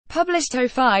Published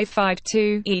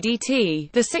 0552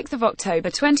 EDT, the 6th of October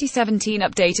 2017.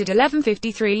 Updated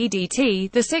 11:53 EDT,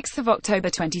 the 6th of October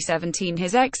 2017.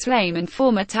 His ex-Flame and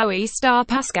former TOWIE star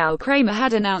Pascal Kramer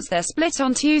had announced their split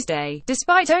on Tuesday,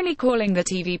 despite only calling the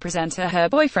TV presenter her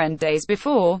boyfriend days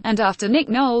before, and after Nick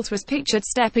Knowles was pictured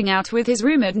stepping out with his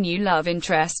rumored new love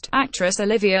interest, actress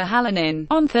Olivia Hallinan,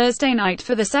 on Thursday night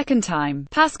for the second time.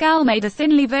 Pascal made a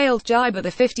thinly veiled jibe at the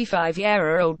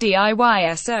 55-year-old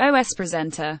DIY SOS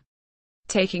presenter,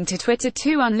 taking to Twitter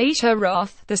to unleash her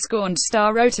wrath. The scorned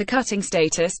star wrote a cutting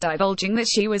status divulging that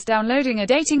she was downloading a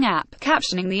dating app,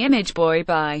 captioning the image "Boy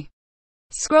bye."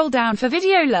 Scroll down for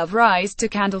video. Love rise to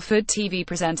Candleford. TV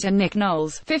presenter Nick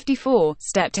Knowles, 54,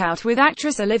 stepped out with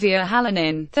actress Olivia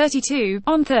Hallinan, 32,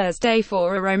 on Thursday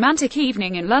for a romantic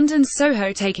evening in London's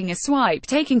Soho. Taking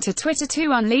to Twitter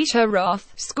to unleash her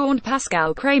wrath, scorned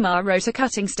Pascal Kramer wrote a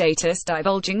cutting status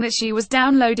divulging that she was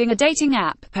downloading a dating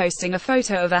app, posting a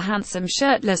photo of a handsome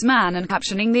shirtless man and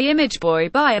captioning the image "Boy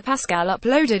bye." Pascal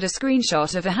uploaded a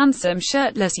screenshot of a handsome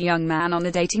shirtless young man on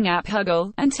the dating app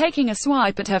Huggle, and taking a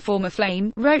swipe at her former flame,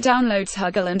 wrote "Downloads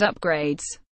Huggle and upgrades.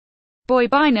 Boy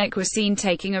bye." Nick was seen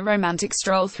taking a romantic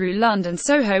stroll through London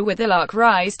Soho with the lark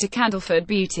rise to Candleford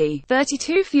beauty,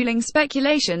 32, fueling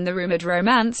speculation the rumoured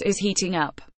romance is heating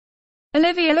up.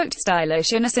 Olivia looked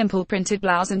stylish in a simple printed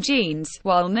blouse and jeans,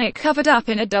 while Nick covered up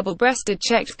in a double-breasted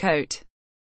checked coat.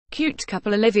 Cute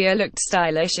couple. Olivia looked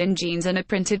stylish in jeans and a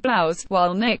printed blouse,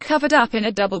 while Nick covered up in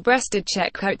a double-breasted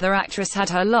check coat. The actress had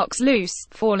her locks loose,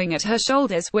 falling at her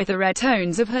shoulders, with the red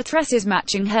tones of her tresses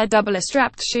matching her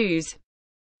double-strapped shoes.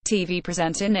 TV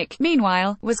presenter Nick,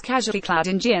 meanwhile, was casually clad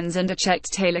in jeans and a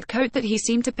checked tailored coat that he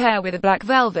seemed to pair with a black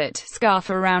velvet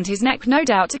scarf around his neck, no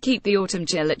doubt to keep the autumn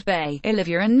chill at bay.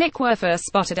 Olivia and Nick were first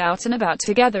spotted out and about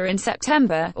together in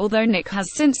September, although Nick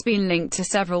has since been linked to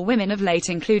several women of late,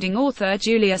 including author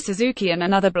Julia Suzuki and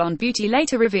another blonde beauty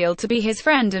later revealed to be his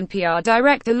friend and PR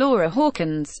director Laura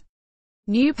Hawkins.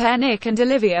 New pair. Nick and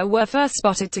Olivia were first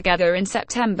spotted together in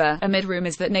September, amid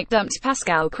rumors that Nick dumped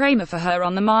Pascal Kramer for her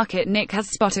on the market. Nick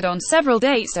has spotted on several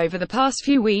dates over the past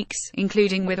few weeks,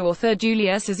 including with author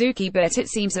Julia Suzuki, but it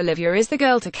seems Olivia is the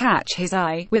girl to catch his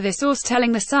eye, with a source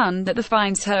telling The Sun that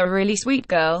finds her a really sweet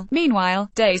girl. Meanwhile,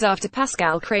 days after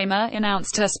Pascal Kramer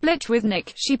announced her split with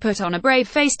Nick, she put on a brave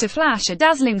face to flash a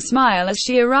dazzling smile as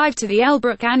she arrived to the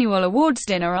Elbrook Annual Awards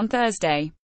dinner on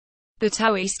Thursday. The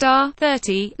TOWIE star,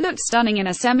 30, looked stunning in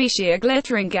a semi-sheer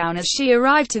glittering gown as she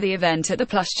arrived to the event at the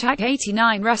plush Shack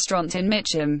 89 restaurant in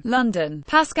Mitcham, London.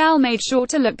 Pascal made sure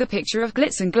to look the picture of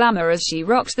glitz and glamour as she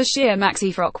rocked the sheer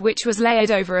maxi frock, which was layered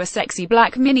over a sexy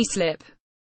black mini slip.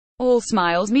 All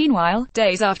smiles. Meanwhile,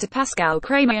 days after Pascal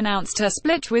Kramer announced her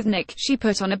split with Nick, she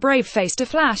put on a brave face to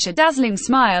flash a dazzling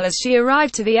smile as she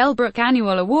arrived to the Elbrook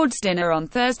Annual Awards dinner on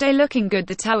Thursday looking good.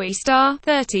 The TOWIE star,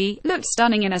 30, looked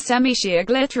stunning in a semi-sheer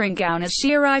glittering gown as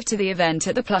she arrived to the event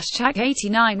at the plush Shack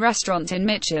 89 restaurant in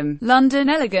Mitcham, London.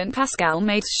 Elegant. Pascal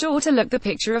made sure to look the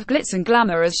picture of glitz and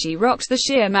glamour as she rocked the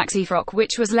sheer maxi frock,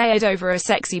 which was layered over a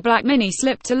sexy black mini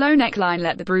slip to low neckline.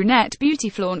 Let the brunette beauty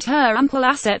flaunt her ample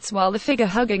assets, while the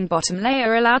figure-hugging bottom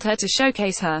layer allowed her to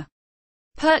showcase her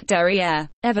pert derriere.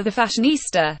 Ever the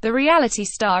fashionista, the reality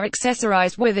star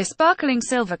accessorized with a sparkling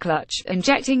silver clutch,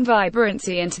 injecting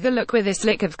vibrancy into the look with a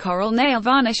slick of coral nail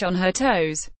varnish on her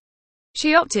toes.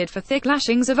 She opted for thick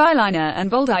lashings of eyeliner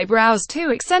and bold eyebrows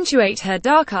to accentuate her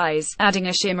dark eyes, adding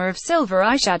a shimmer of silver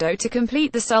eyeshadow to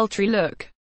complete the sultry look.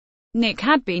 Nick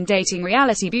had been dating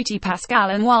reality beauty Pascal,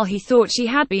 and while he thought she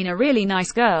had been a really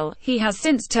nice girl, he has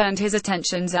since turned his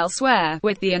attentions elsewhere,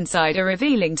 with the insider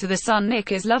revealing to The Sun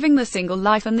Nick is loving the single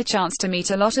life and the chance to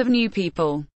meet a lot of new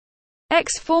people.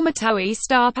 Ex-former TOWIE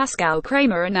star Pascal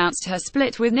Kramer announced her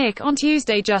split with Nick on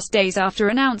Tuesday, just days after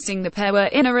announcing the pair were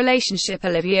in a relationship.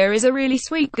 Olivia is a really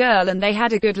sweet girl and they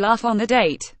had a good laugh on the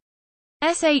date.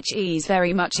 SHE's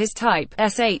very much his type,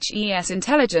 SHE's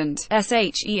intelligent,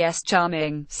 SHE's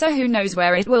charming, so who knows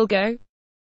where it will go?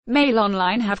 Mail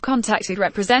Online have contacted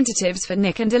representatives for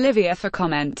Nick and Olivia for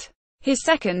comment. His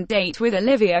second date with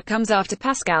Olivia comes after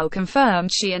Pascal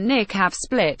confirmed she and Nick have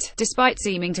split, despite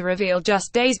seeming to reveal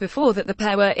just days before that the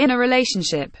pair were in a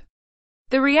relationship.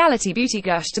 The reality beauty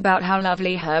gushed about how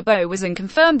lovely her beau was and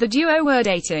confirmed the duo were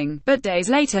dating, but days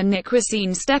later Nick was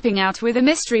seen stepping out with a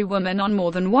mystery woman on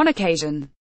more than one occasion.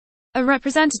 A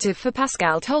representative for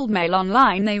Pascal told Mail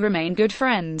Online they remain good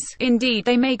friends. Indeed,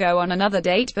 they may go on another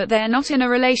date, but they're not in a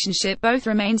relationship, both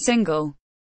remain single.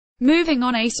 Moving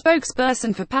on, a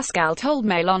spokesperson for Pascal told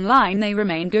Mail Online they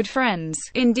remain good friends.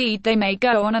 Indeed, they may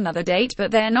go on another date, but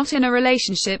they're not in a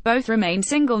relationship. Both remain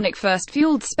single. Nick first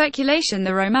fueled speculation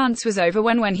the romance was over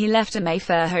when he left a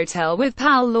Mayfair hotel with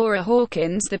pal Laura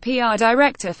Hawkins, the PR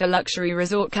director for luxury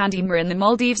resort Candymar in the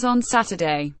Maldives, on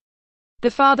Saturday.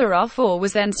 The father of four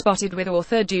was then spotted with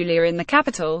author Julia in the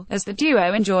capital, as the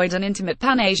duo enjoyed an intimate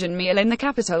Pan-Asian meal in the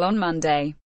capital on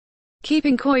Monday.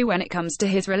 Keeping coy when it comes to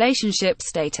his relationship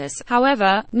status,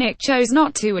 however, Nick chose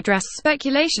not to address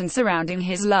speculation surrounding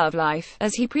his love life,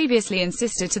 as he previously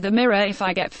insisted to the Mirror, "If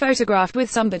I get photographed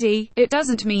with somebody, it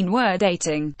doesn't mean we're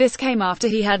dating." This came after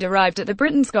he had arrived at the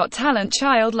Britain's Got Talent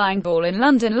Childline Ball in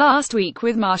London last week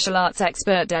with martial arts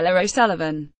expert Della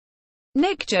O'Sullivan.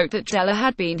 Nick joked that Della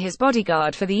had been his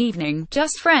bodyguard for the evening.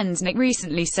 "Just friends." Nick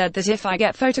recently said that if I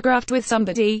get photographed with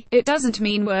somebody, it doesn't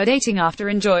mean we're dating, after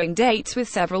enjoying dates with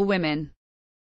several women.